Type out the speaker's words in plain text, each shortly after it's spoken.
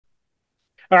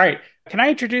All right. Can I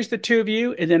introduce the two of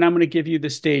you? And then I'm going to give you the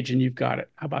stage and you've got it.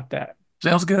 How about that?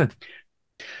 Sounds good.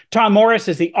 Tom Morris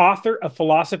is the author of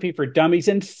Philosophy for Dummies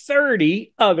and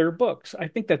 30 other books. I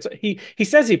think that's he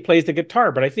says he plays the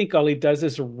guitar, but I think all he does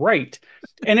is write.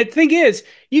 And the thing is,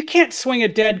 you can't swing a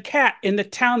dead cat in the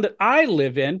town that I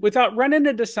live in without running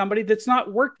into somebody that's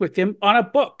not worked with him on a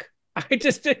book. I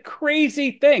just a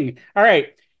crazy thing. All right.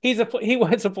 He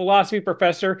was a philosophy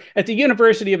professor at the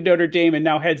University of Notre Dame and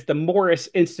now heads the Morris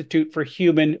Institute for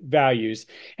Human Values.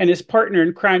 And his partner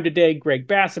in crime today, Greg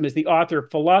Bassham, is the author of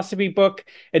Philosophy Book,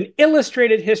 An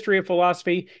Illustrated History of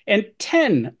Philosophy, and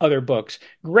 10 other books.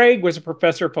 Greg was a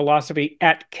professor of philosophy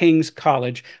at King's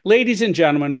College. Ladies and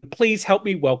gentlemen, please help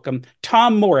me welcome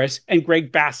Tom Morris and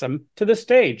Greg Bassham to the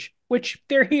stage, which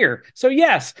they're here. So,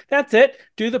 yes, that's it.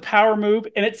 Do the power move,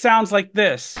 and it sounds like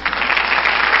this.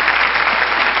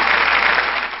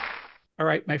 All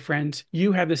right, my friends,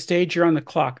 you have the stage. You're on the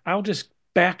clock. I'll just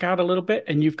back out a little bit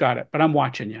and you've got it, but I'm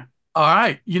watching you. All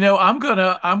right. I'm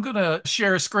gonna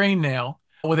share a screen now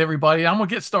with everybody. I'm gonna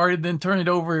get started, then turn it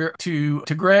over to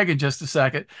Greg in just a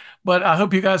second. But I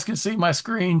hope you guys can see my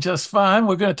screen just fine.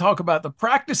 We're going to talk about the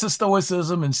practice of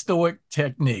Stoicism and Stoic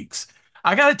techniques.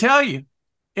 I got to tell you,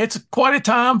 it's quite a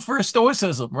time for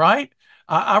Stoicism, right?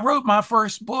 I wrote my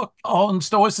first book on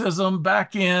Stoicism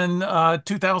back in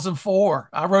 2004.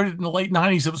 I wrote it in the late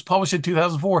 90s. It was published in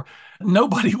 2004.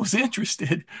 Nobody was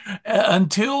interested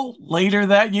until later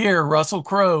that year. Russell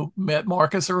Crowe met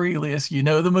Marcus Aurelius. You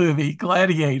know the movie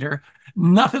Gladiator.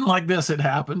 Nothing like this had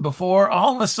happened before.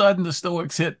 All of a sudden, the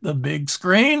Stoics hit the big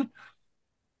screen.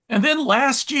 And then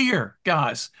last year,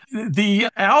 guys, the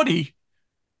Audi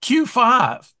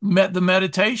Q5 met the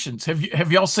Meditations.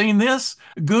 Have y'all seen this?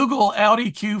 Google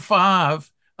Audi Q5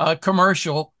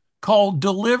 commercial called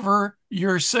 "Deliver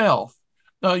Yourself."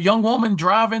 A young woman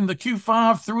driving the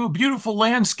Q5 through a beautiful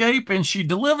landscape, and she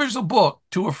delivers a book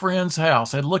to a friend's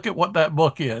house. And look at what that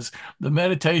book is: The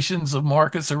Meditations of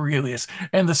Marcus Aurelius.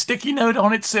 And the sticky note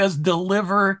on it says,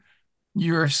 "Deliver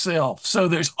yourself." So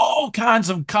there's all kinds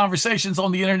of conversations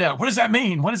on the internet. What does that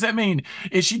mean? What does that mean?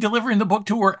 Is she delivering the book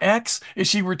to her ex? Is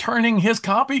she returning his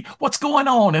copy? What's going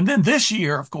on? And then this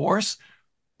year, of course,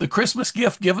 the Christmas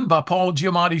gift given by Paul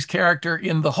Giamatti's character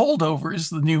in The Holdovers,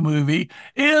 the new movie,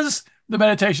 is the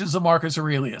Meditations of Marcus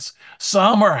Aurelius.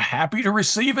 Some are happy to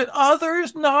receive it,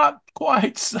 others not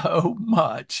quite so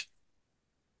much.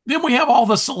 Then we have all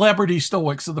the celebrity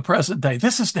Stoics of the present day.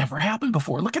 This has never happened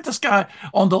before. Look at this guy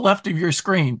on the left of your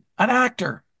screen, an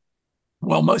actor.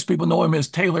 Well, most people know him as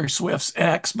Taylor Swift's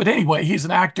ex, but anyway, he's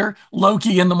an actor,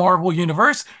 Loki in the Marvel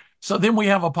Universe. So then we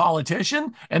have a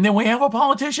politician, and then we have a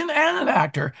politician and an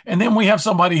actor, and then we have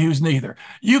somebody who's neither.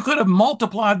 You could have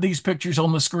multiplied these pictures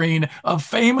on the screen of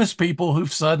famous people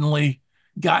who've suddenly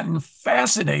gotten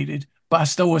fascinated by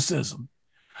Stoicism.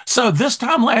 So this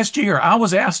time last year, I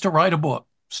was asked to write a book,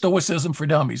 Stoicism for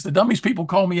Dummies. The Dummies people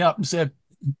called me up and said,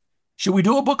 "Should we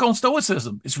do a book on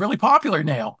Stoicism? It's really popular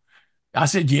now." I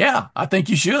said, "Yeah, I think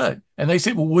you should." And they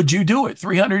said, "Well, would you do it?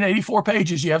 384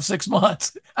 pages. You have 6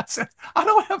 months." I said, "I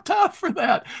don't have time for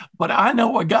that. But I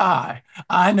know a guy.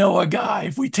 I know a guy.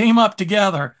 If we team up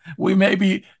together, we may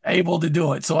be able to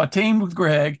do it." So I teamed with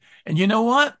Greg. And you know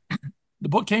what? The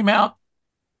book came out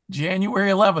January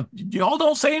 11th. Y'all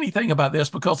don't say anything about this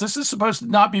because this is supposed to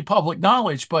not be public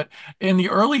knowledge. But in the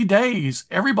early days,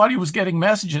 everybody was getting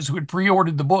messages who had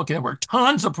pre-ordered the book. And there were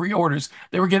tons of pre-orders.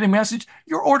 They were getting message,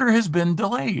 "Your order has been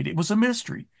delayed." It was a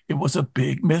mystery. It was a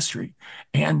big mystery.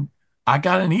 And I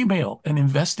got an email. An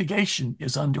investigation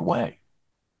is underway.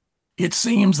 It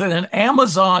seems that an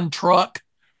Amazon truck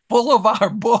full of our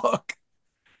book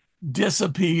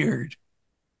disappeared.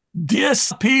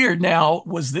 Now,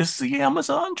 was this the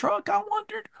Amazon truck, I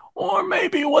wondered? Or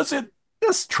maybe was it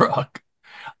this truck?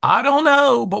 I don't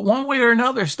know, but one way or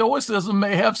another, Stoicism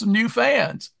may have some new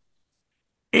fans.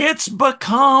 It's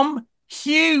become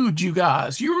huge, you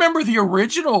guys. You remember the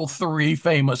original three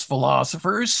famous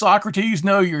philosophers: Socrates,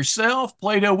 know yourself;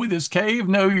 Plato with his cave,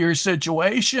 know your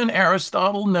situation;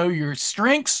 Aristotle, know your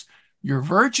strengths, your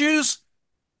virtues.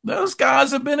 Those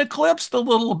guys have been eclipsed a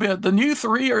little bit. The new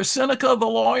three are Seneca the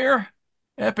lawyer,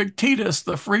 Epictetus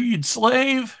the freed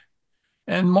slave,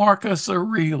 and Marcus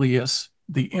Aurelius,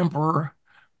 the emperor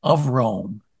of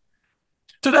Rome.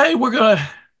 Today, we're going to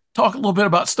talk a little bit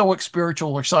about Stoic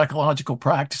spiritual or psychological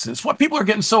practices, what people are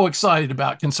getting so excited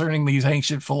about concerning these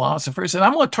ancient philosophers. And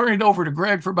I'm going to turn it over to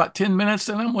Greg for about 10 minutes,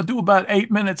 and I'm going to do about 8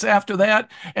 minutes after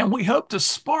that. And we hope to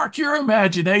spark your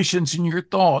imaginations and your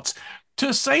thoughts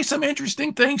to say some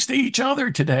interesting things to each other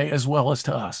today, as well as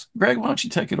to us. Greg, why don't you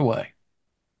take it away?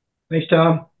 Thanks,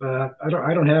 Tom. I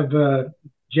don't have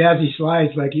jazzy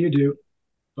slides like you do.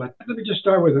 But let me just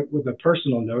start with a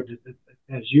personal note,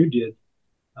 as you did.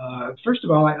 First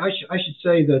of all, I should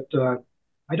say that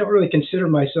I don't really consider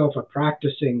myself a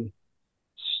practicing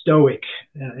Stoic,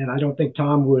 and I don't think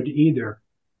Tom would either.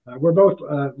 We're both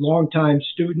longtime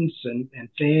students and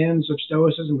fans of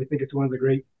Stoicism. We think it's one of the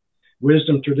great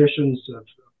wisdom traditions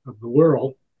of the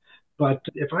world. But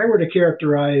if I were to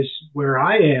characterize where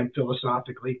I am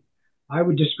philosophically, I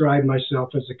would describe myself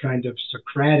as a kind of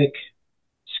Socratic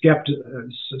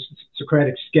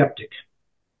skeptic.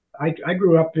 I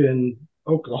grew up in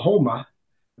Oklahoma,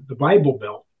 the Bible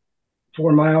Belt,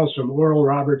 4 miles from Oral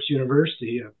Roberts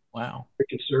University, Wow. a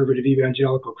conservative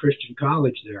evangelical Christian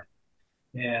college there.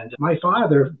 And my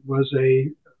father was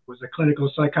a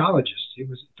clinical psychologist.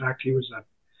 In fact, he was a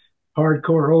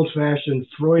hardcore, old-fashioned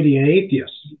Freudian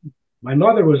atheist. My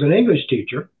mother was an English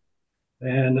teacher,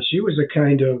 and she was a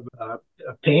kind of a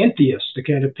pantheist, a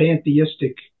kind of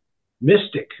pantheistic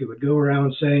mystic who would go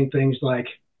around saying things like,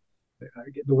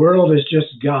 the world is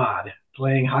just God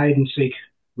playing hide and seek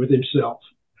with himself.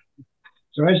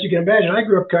 So as you can imagine, I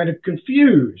grew up kind of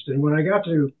confused. And when I got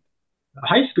to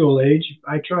high school age,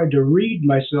 I tried to read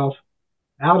myself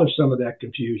out of some of that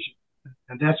confusion.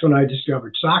 And that's when I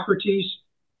discovered Socrates,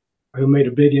 who made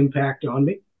a big impact on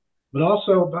me, but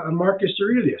also Marcus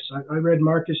Aurelius. I read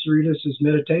Marcus Aurelius's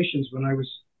Meditations when I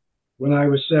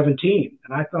was 17.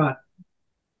 And I thought,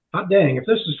 hot dang, if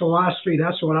this is philosophy,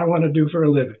 that's what I want to do for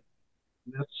a living.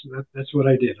 That's what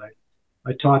I did.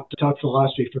 I taught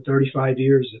philosophy for 35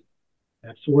 years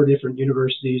at 4 different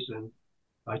universities, and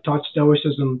I taught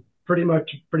Stoicism pretty much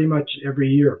every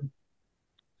year.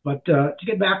 But to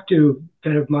get back to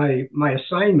kind of my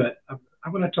assignment, I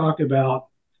want to talk about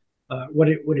what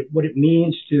it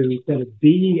means to kind of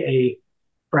be a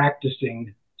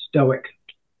practicing Stoic.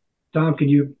 Tom, can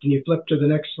you flip to the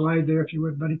next slide there, if you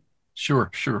would, buddy?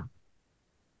 Sure.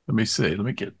 Let me see. Let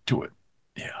me get to it.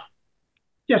 Yeah.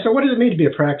 Yeah, so what does it mean to be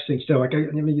a practicing Stoic?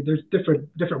 I mean, there's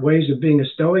different ways of being a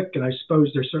Stoic, and I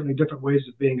suppose there's certainly different ways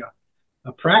of being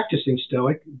a practicing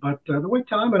Stoic. But the way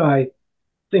Tom and I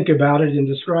think about it and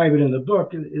describe it in the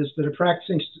book is that a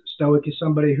practicing Stoic is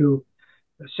somebody who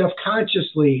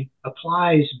self-consciously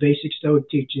applies basic Stoic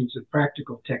teachings and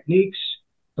practical techniques.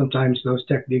 Sometimes those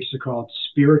techniques are called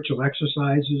spiritual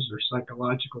exercises or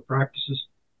psychological practices,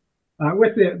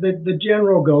 with the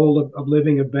general goal of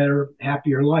living a better,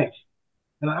 happier life.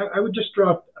 And I would just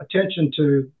draw attention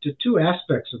to 2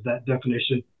 aspects of that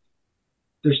definition.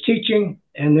 There's teaching,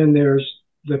 and then there's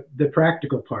the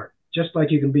practical part. Just like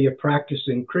you can be a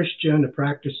practicing Christian, a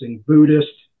practicing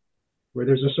Buddhist, where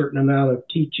there's a certain amount of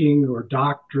teaching or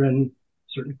doctrine,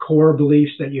 certain core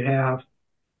beliefs that you have.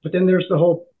 But then there's the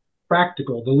whole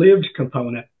practical, the lived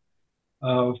component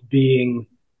of being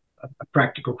a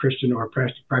practical Christian or a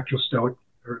practical Stoic,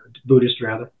 or Buddhist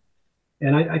rather.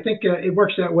 And I think it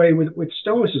works that way with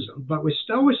Stoicism. But with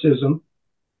Stoicism,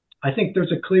 I think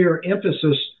there's a clear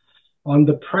emphasis on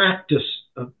the practice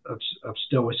of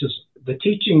Stoicism. The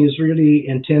teaching is really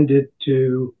intended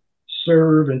to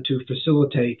serve and to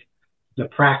facilitate the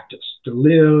practice, to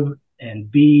live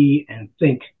and be and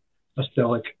think a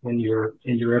Stoic in your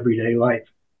everyday life.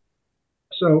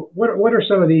 So what are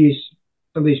some of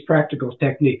these practical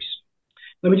techniques?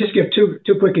 Let me just give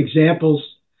two quick examples.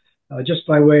 Just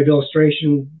by way of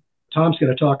illustration, Tom's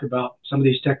going to talk about some of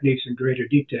these techniques in greater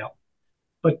detail.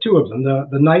 But 2 of them,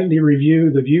 the nightly review,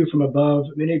 the view from above.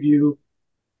 Many of you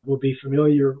will be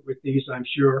familiar with these, I'm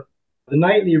sure. The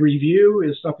nightly review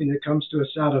is something that comes to us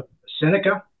out of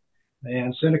Seneca.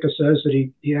 And Seneca says that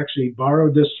he actually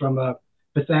borrowed this from a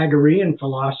Pythagorean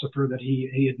philosopher that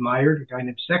he admired, a guy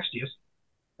named Sextius.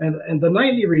 And the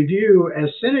nightly review, as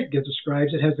Seneca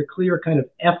describes it, has a clear kind of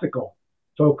ethical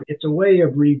focus. It's a way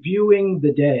of reviewing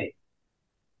the day,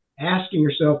 asking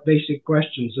yourself basic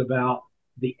questions about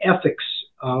the ethics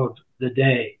of the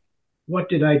day. What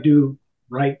did I do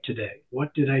right today?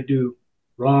 What did I do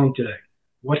wrong today?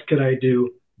 What could I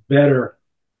do better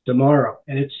tomorrow?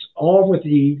 And it's all with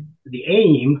the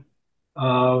aim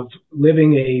of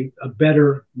living a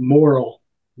better moral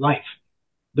life.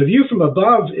 The view from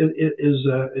above is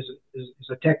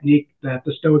a technique that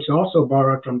the Stoics also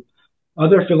borrowed from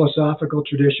other philosophical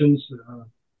traditions.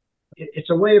 It's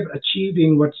a way of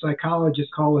achieving what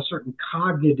psychologists call a certain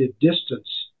cognitive distance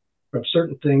from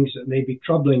certain things that may be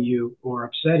troubling you or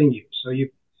upsetting you. So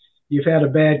you've had a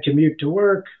bad commute to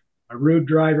work, a rude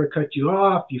driver cut you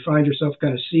off, you find yourself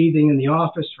kind of seething in the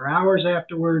office for hours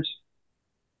afterwards.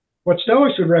 What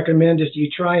Stoics would recommend is you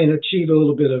try and achieve a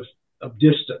little bit of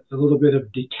distance, a little bit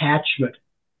of detachment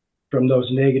from those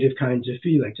negative kinds of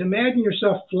feelings. Imagine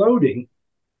yourself floating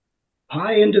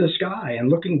high into the sky and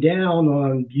looking down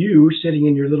on you sitting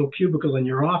in your little cubicle in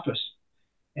your office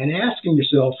and asking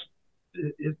yourself,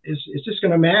 is this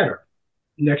going to matter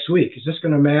next week? Is this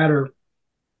going to matter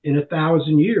in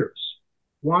 1,000 years?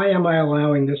 Why am I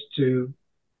allowing this to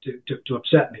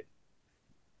upset me?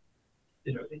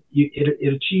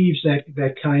 It achieves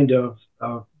that kind of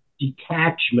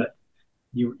detachment.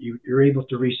 You're able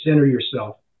to recenter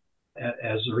yourself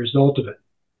as a result of it.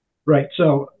 Right.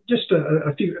 So just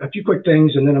a few quick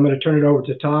things, and then I'm going to turn it over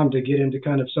to Tom to get into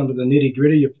kind of some of the nitty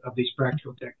gritty of these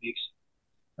practical techniques.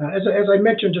 As I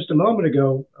mentioned just a moment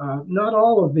ago, not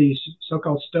all of these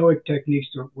so-called Stoic techniques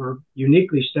were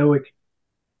uniquely Stoic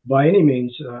by any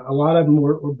means. A lot of them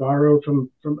were borrowed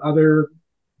from other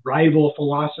rival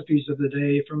philosophies of the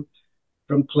day,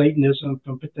 from Platonism,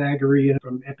 from Pythagorean,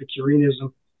 from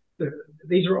Epicureanism.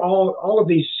 These are all of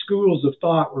these schools of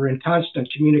thought were in constant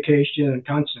communication and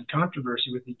constant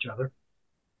controversy with each other.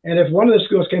 And if one of the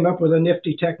schools came up with a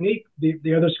nifty technique,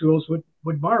 the other schools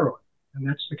would borrow it. And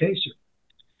that's the case here.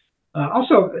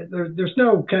 Also, there's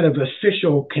no kind of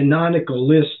official canonical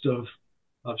list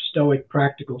of Stoic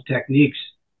practical techniques.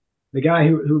 The guy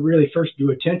who really first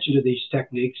drew attention to these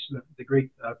techniques, the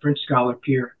great French scholar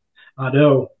Pierre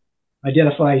Hadot,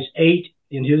 identifies 8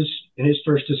 in his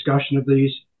first discussion of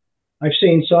these. I've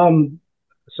seen some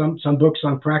books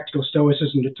on practical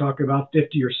Stoicism to talk about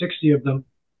 50 or 60 of them.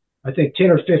 I think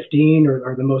 10 or 15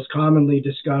 are the most commonly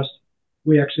discussed.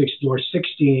 We actually explore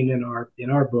 16 in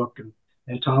our book,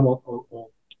 and Tom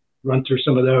will run through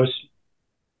some of those.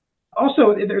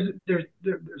 Also, there's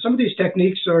some of these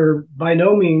techniques are by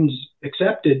no means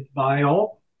accepted by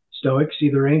all Stoics,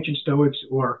 either ancient Stoics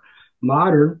or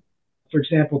modern. For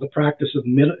example, the practice of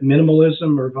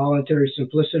minimalism or voluntary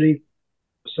simplicity.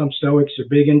 Some Stoics are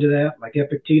big into that, like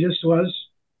Epictetus was.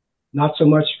 Not so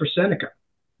much for Seneca.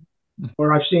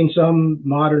 Or I've seen some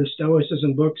modern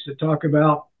Stoicism books that talk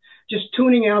about just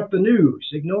tuning out the news,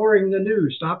 ignoring the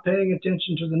news, stop paying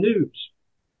attention to the news.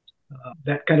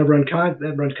 That kind of run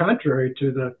contrary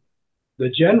to the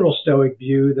general Stoic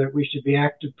view that we should be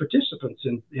active participants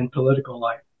in political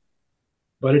life.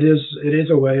 But it is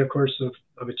a way, of course,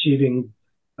 of achieving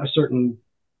a certain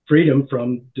freedom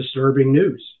from disturbing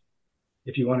news,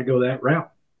 if you want to go that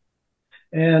route.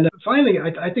 And finally,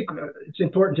 I think it's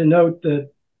important to note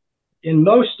that in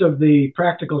most of the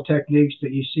practical techniques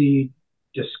that you see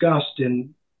discussed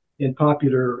in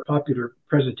popular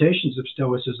presentations of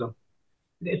Stoicism,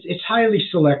 it's highly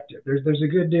selective. There's a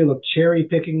good deal of cherry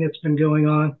picking that's been going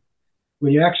on.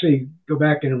 When you actually go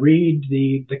back and read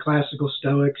the classical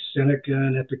Stoics, Seneca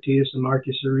and Epictetus and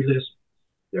Marcus Aurelius,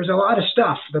 there's a lot of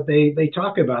stuff that they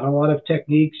talk about, a lot of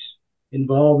techniques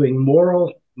involving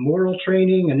moral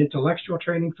training and intellectual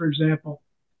training, for example,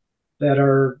 that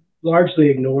are largely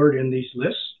ignored in these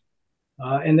lists.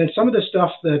 And then some of the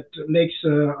stuff that makes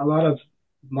a lot of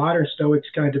modern Stoics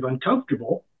kind of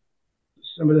uncomfortable,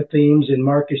 some of the themes in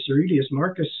Marcus Aurelius.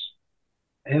 Marcus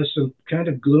has some kind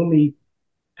of gloomy,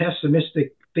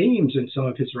 pessimistic themes in some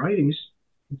of his writings.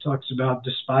 He talks about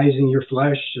despising your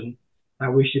flesh and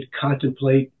how we should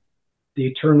contemplate the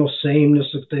eternal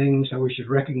sameness of things, how we should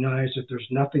recognize that there's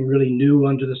nothing really new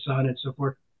under the sun and so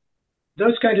forth.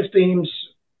 Those kind of themes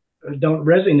don't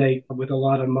resonate with a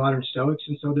lot of modern Stoics,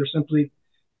 and so they're simply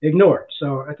ignored.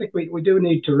 So I think we do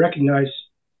need to recognize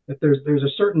that there's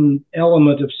a certain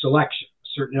element of selection, a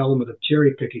certain element of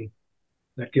cherry picking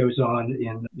that goes on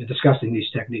in discussing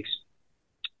these techniques.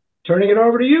 Turning it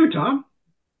over to you, Tom.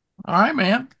 All right,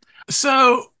 man.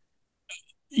 So,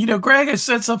 Greg has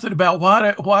said something about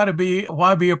why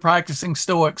be a practicing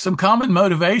Stoic. Some common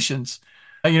motivations,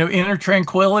 inner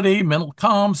tranquility, mental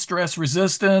calm, stress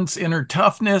resistance, inner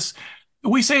toughness.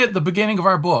 We say at the beginning of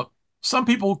our book, some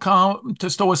people come to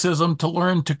Stoicism to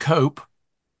learn to cope.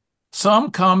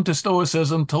 Some come to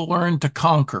Stoicism to learn to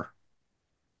conquer.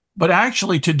 But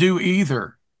actually, to do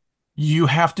either, you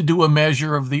have to do a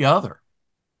measure of the other.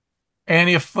 And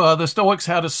if the Stoics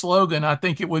had a slogan, I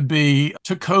think it would be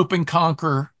to cope and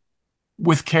conquer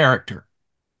with character,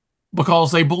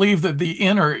 because they believe that the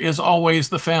inner is always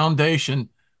the foundation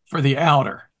for the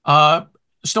outer.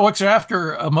 Stoics are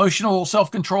after emotional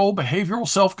self-control, behavioral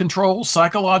self-control,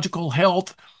 psychological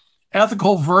health.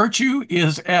 Ethical virtue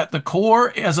is at the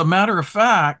core. As a matter of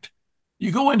fact,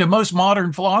 you go into most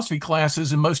modern philosophy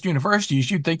classes in most universities,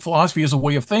 you'd think philosophy is a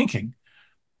way of thinking.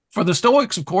 For the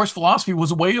Stoics, of course, philosophy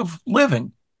was a way of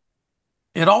living.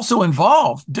 It also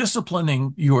involved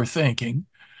disciplining your thinking,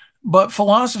 but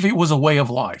philosophy was a way of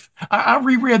life. I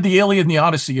reread the Iliad and the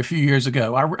Odyssey a few years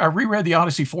ago. I reread the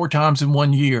Odyssey 4 times in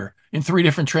 1 year in 3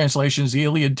 different translations, the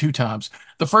Iliad 2 times.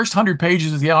 The first 100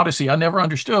 pages of the Odyssey, I never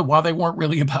understood why they weren't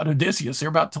really about Odysseus. They're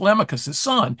about Telemachus, his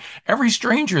son. Every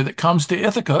stranger that comes to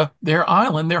Ithaca, their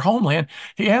island, their homeland,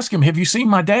 he asks him, have you seen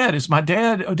my dad? Is my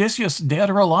dad, Odysseus, dead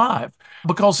or alive?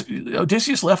 Because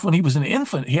Odysseus left when he was an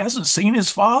infant. He hasn't seen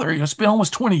his father. It's been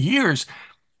almost 20 years.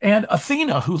 And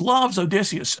Athena, who loves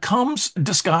Odysseus, comes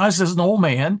disguised as an old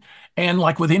man. And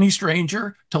like with any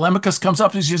stranger, Telemachus comes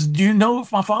up and says, do you know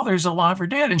if my father is alive or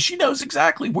dead? And she knows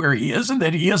exactly where he is and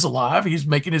that he is alive. He's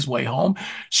making his way home.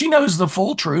 She knows the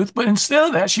full truth. But instead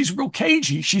of that, she's real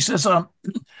cagey. She says,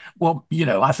 well,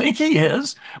 I think he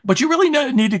is, but you really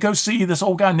need to go see this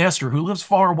old guy, Nestor, who lives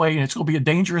far away, and it's going to be a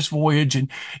dangerous voyage. And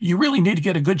you really need to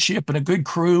get a good ship and a good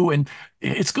crew. And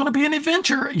it's going to be an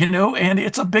adventure, and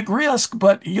it's a big risk,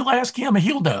 but you'll ask him and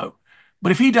he'll know.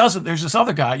 But if he doesn't, there's this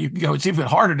other guy. You can go, it's even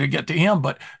harder to get to him,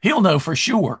 but he'll know for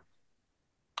sure.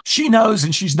 She knows,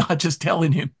 and she's not just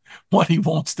telling him what he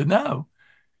wants to know.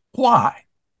 Why?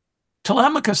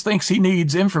 Telemachus thinks he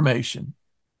needs information.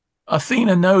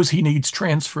 Athena knows he needs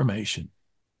transformation.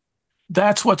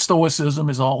 That's what Stoicism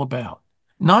is all about.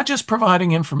 Not just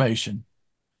providing information,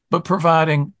 but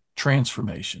providing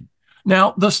transformation.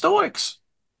 Now, the Stoics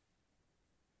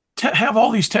have all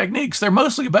these techniques. They're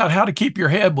mostly about how to keep your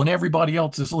head when everybody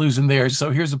else is losing theirs. So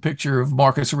here's a picture of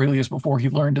Marcus Aurelius before he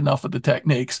learned enough of the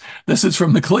techniques. This is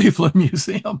from the Cleveland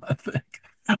Museum, I think.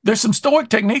 There's some Stoic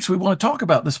techniques we want to talk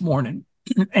about this morning,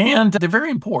 and they're very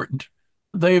important.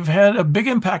 They've had a big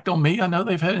impact on me. I know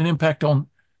they've had an impact on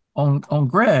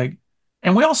Greg.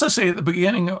 And we also say at the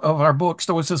beginning of our book,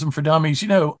 Stoicism for Dummies,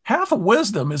 half of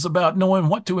wisdom is about knowing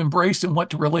what to embrace and what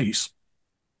to release.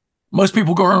 Most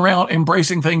people go around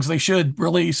embracing things they should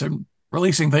release and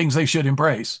releasing things they should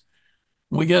embrace.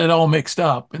 We get it all mixed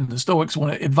up, and the Stoics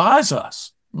want to advise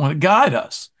us, want to guide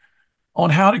us on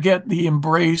how to get the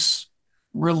embrace,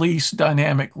 release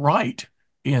dynamic right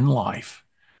in life,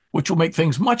 which will make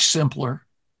things much simpler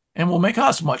and will make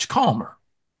us much calmer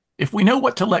if we know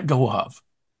what to let go of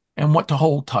and what to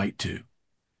hold tight to.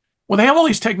 Well, they have all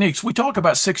these techniques. We talk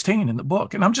about 16 in the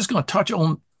book, and I'm just going to touch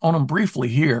on them briefly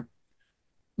here.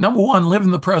 Number one, live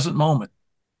in the present moment.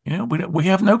 We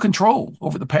have no control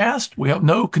over the past. We have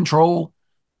no control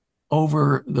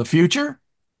over the future.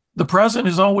 The present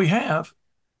is all we have.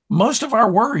 Most of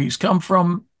our worries come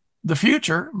from the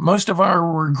future. Most of our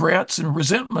regrets and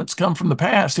resentments come from the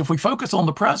past. If we focus on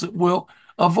the present, we'll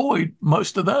avoid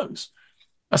most of those.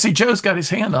 I see Joe's got his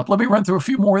hand up. Let me run through a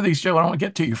few more of these, Joe. I want to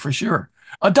get to you for sure.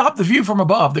 Adopt the view from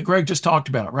above that Greg just talked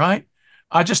about, right?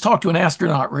 I just talked to an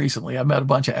astronaut recently. I met a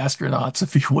bunch of astronauts a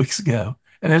few weeks ago.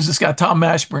 And there's this guy, Tom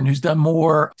Mashburn, who's done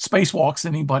more spacewalks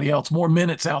than anybody else, more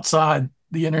minutes outside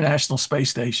the International Space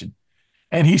Station.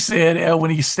 And he said,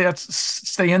 when he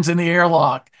stands in the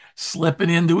airlock, slipping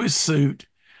into his suit,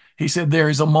 he said, there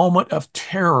is a moment of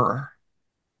terror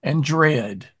and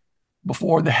dread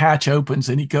before the hatch opens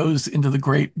and he goes into the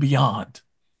great beyond.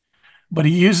 But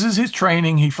he uses his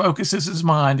training, he focuses his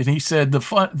mind, and he said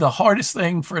the hardest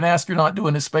thing for an astronaut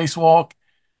doing a spacewalk,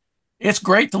 it's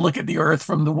great to look at the Earth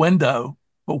from the window,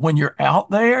 but when you're out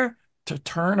there, to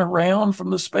turn around from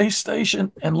the space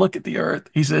station and look at the Earth,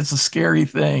 he said it's a scary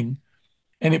thing,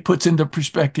 and it puts into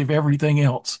perspective everything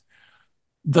else.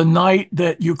 The night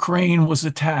that Ukraine was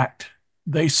attacked,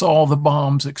 they saw the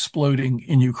bombs exploding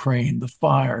in Ukraine, the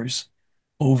fires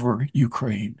over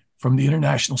Ukraine from the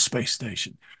International Space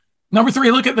Station. Number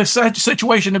three, look at the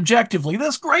situation objectively.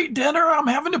 This great dinner I'm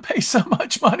having to pay so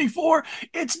much money for,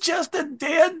 it's just a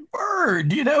dead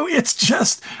bird. It's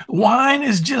just, wine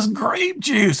is just grape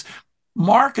juice.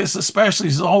 Marcus especially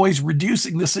is always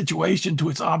reducing the situation to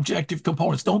its objective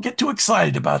components. Don't get too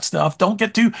excited about stuff. Don't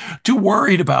get too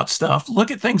worried about stuff. Look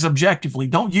at things objectively.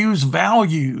 Don't use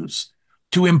values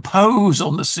to impose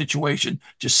on the situation.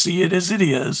 Just see it as it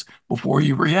is before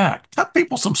you react. Cut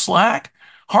people some slack.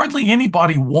 Hardly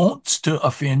anybody wants to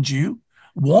offend you,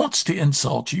 wants to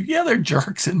insult you. Yeah, they're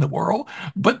jerks in the world,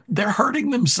 but they're hurting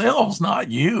themselves, not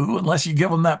you, unless you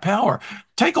give them that power.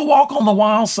 Take a walk on the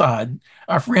wild side.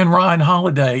 Our friend Ryan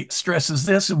Holiday stresses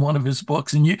this in one of his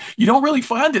books, and you don't really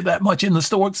find it that much in the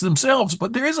Stoics themselves,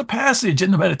 but there is a passage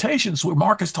in the Meditations where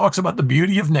Marcus talks about the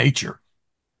beauty of nature.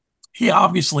 He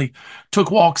obviously took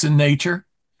walks in nature.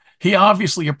 He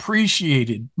obviously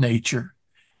appreciated nature.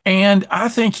 And I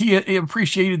think he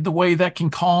appreciated the way that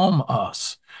can calm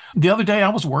us. The other day, I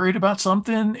was worried about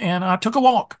something, and I took a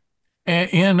walk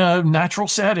in a natural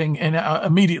setting, and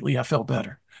immediately I felt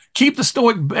better. Keep the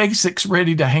Stoic basics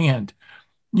ready to hand.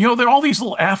 There are all these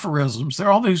little aphorisms. There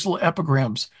are all these little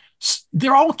epigrams.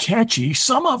 They're all catchy.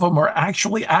 Some of them are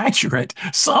actually accurate.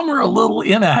 Some are a little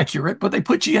inaccurate, but they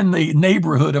put you in the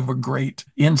neighborhood of a great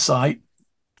insight.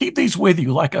 Keep these with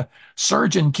you, like a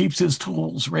surgeon keeps his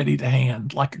tools ready to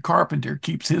hand, like a carpenter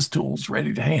keeps his tools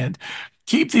ready to hand.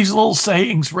 Keep these little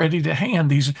sayings ready to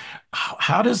hand. These,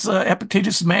 how does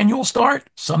Epictetus' manual start?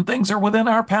 Some things are within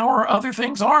our power, other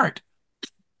things aren't.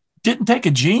 Didn't take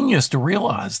a genius to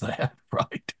realize that,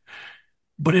 right?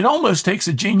 But it almost takes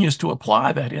a genius to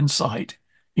apply that insight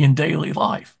in daily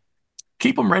life.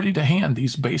 Keep them ready to hand,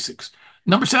 these basics.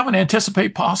 Number 7,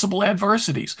 anticipate possible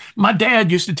adversities. My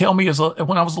dad used to tell me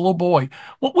when I was a little boy,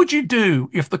 what would you do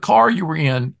if the car you were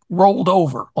in rolled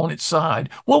over on its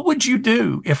side? What would you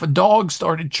do if a dog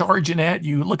started charging at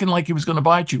you, looking like he was going to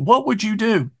bite you? What would you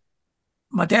do?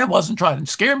 My dad wasn't trying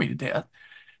to scare me to death.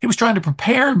 He was trying to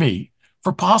prepare me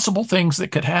for possible things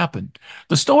that could happen.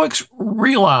 The Stoics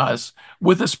realize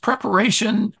with this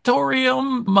preparatorium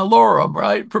malorum,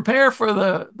 right? Prepare for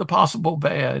the possible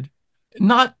bad,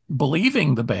 not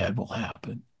believing the bad will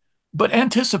happen, but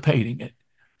anticipating it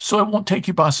so it won't take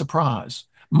you by surprise.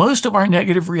 Most of our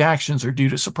negative reactions are due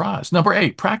to surprise. Number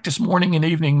 8, practice morning and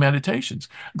evening meditations.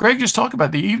 Greg just talked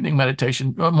about the evening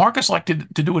meditation. Marcus liked to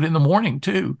do it in the morning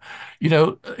too. You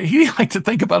know, he liked to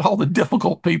think about all the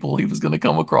difficult people he was going to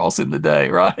come across in the day,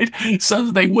 right? So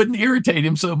that they wouldn't irritate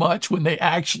him so much when they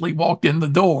actually walked in the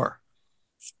door.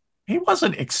 He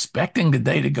wasn't expecting the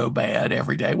day to go bad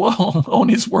every day. Well, on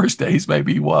his worst days,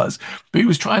 maybe he was, but he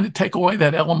was trying to take away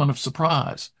that element of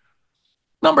surprise.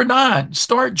 Number 9,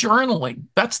 start journaling.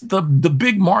 That's the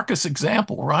big Marcus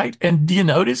example, right? And do you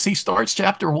notice he starts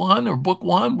chapter 1 or book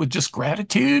 1 with just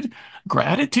gratitude?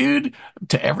 Gratitude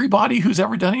to everybody who's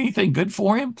ever done anything good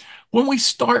for him. When we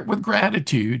start with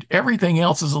gratitude, everything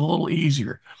else is a little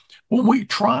easier. When we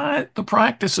try the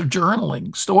practice of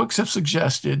journaling, Stoics have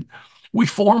suggested we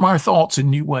form our thoughts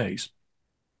in new ways.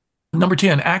 Number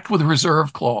 10, act with a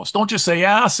reserve clause. Don't just say,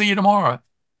 yeah, I'll see you tomorrow.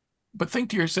 But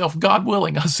think to yourself, God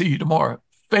willing, I'll see you tomorrow.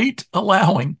 Fate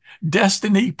allowing,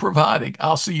 destiny providing,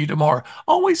 I'll see you tomorrow.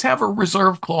 Always have a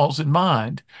reserve clause in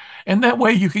mind. And that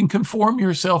way you can conform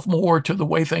yourself more to the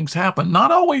way things happen, not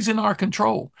always in our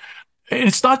control. And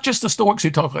it's not just the Stoics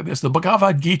who talk like this. The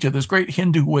Bhagavad Gita, this great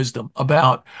Hindu wisdom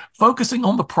about focusing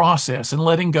on the process and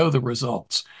letting go the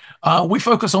results. We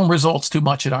focus on results too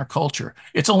much in our culture.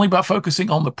 It's only by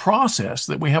focusing on the process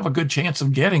that we have a good chance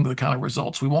of getting the kind of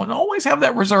results we want. And always have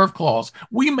that reserve clause.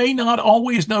 We may not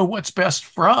always know what's best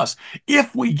for us.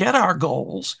 If we get our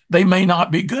goals, they may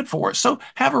not be good for us. So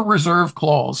have a reserve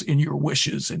clause in your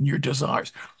wishes and your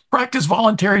desires. Practice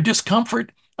voluntary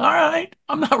discomfort. All right,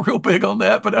 I'm not real big on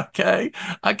that, but okay,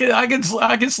 I can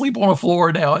sleep on a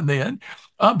floor now and then.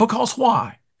 Because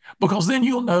why? Because then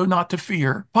you'll know not to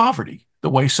fear poverty the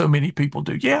way so many people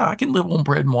do. Yeah, I can live on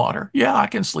bread and water. Yeah, I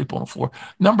can sleep on a floor.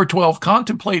 Number 12,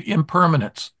 contemplate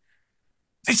impermanence.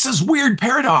 It's this weird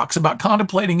paradox about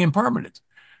contemplating impermanence.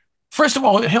 First of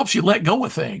all, it helps you let go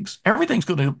of things. Everything's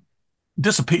going to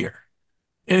disappear.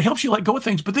 It helps you let go of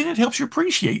things, but then it helps you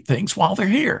appreciate things while they're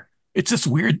here. It's this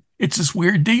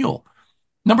weird deal.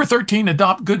 Number 13,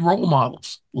 adopt good role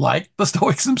models, like the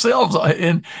Stoics themselves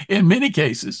in many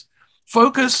cases.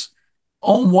 Focus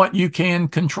on what you can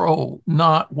control,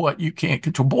 not what you can't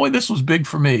control. Boy, this was big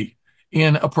for me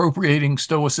in appropriating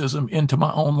Stoicism into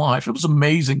my own life. It was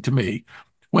amazing to me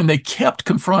when they kept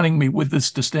confronting me with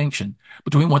this distinction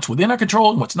between what's within our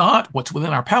control and what's not, what's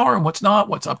within our power and what's not,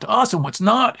 what's up to us and what's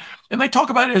not. And they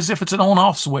talk about it as if it's an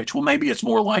on-off switch. Well, maybe it's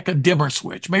more like a dimmer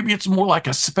switch. Maybe it's more like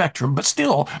a spectrum, but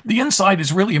still, the insight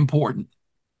is really important.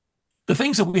 The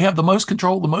things that we have the most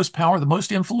control, the most power, the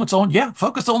most influence on, yeah,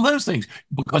 focus on those things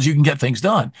because you can get things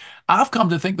done. I've come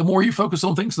to think the more you focus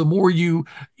on things, the more you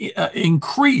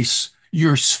increase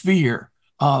your sphere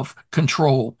of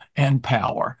control and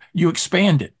power. You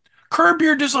expand it. Curb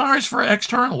your desires for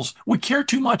externals. We care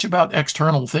too much about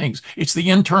external things. It's the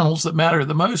internals that matter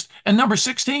the most. And number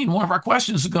 16, one of our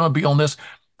questions is going to be on this.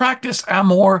 Practice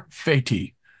amor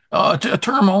fati, a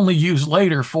term only used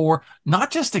later for not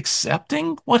just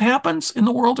accepting what happens in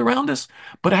the world around us,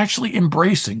 but actually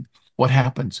embracing what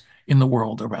happens in the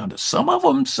world around us. Some of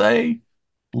them say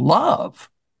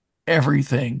love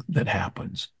everything that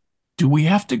happens. Do we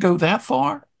have to go that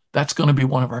far? That's going to be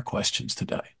one of our questions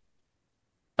today.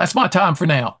 That's my time for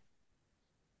now.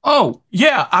 Oh,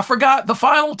 yeah, I forgot the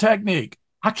final technique.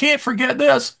 I can't forget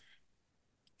this.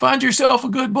 Find yourself a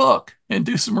good book and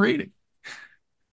do some reading.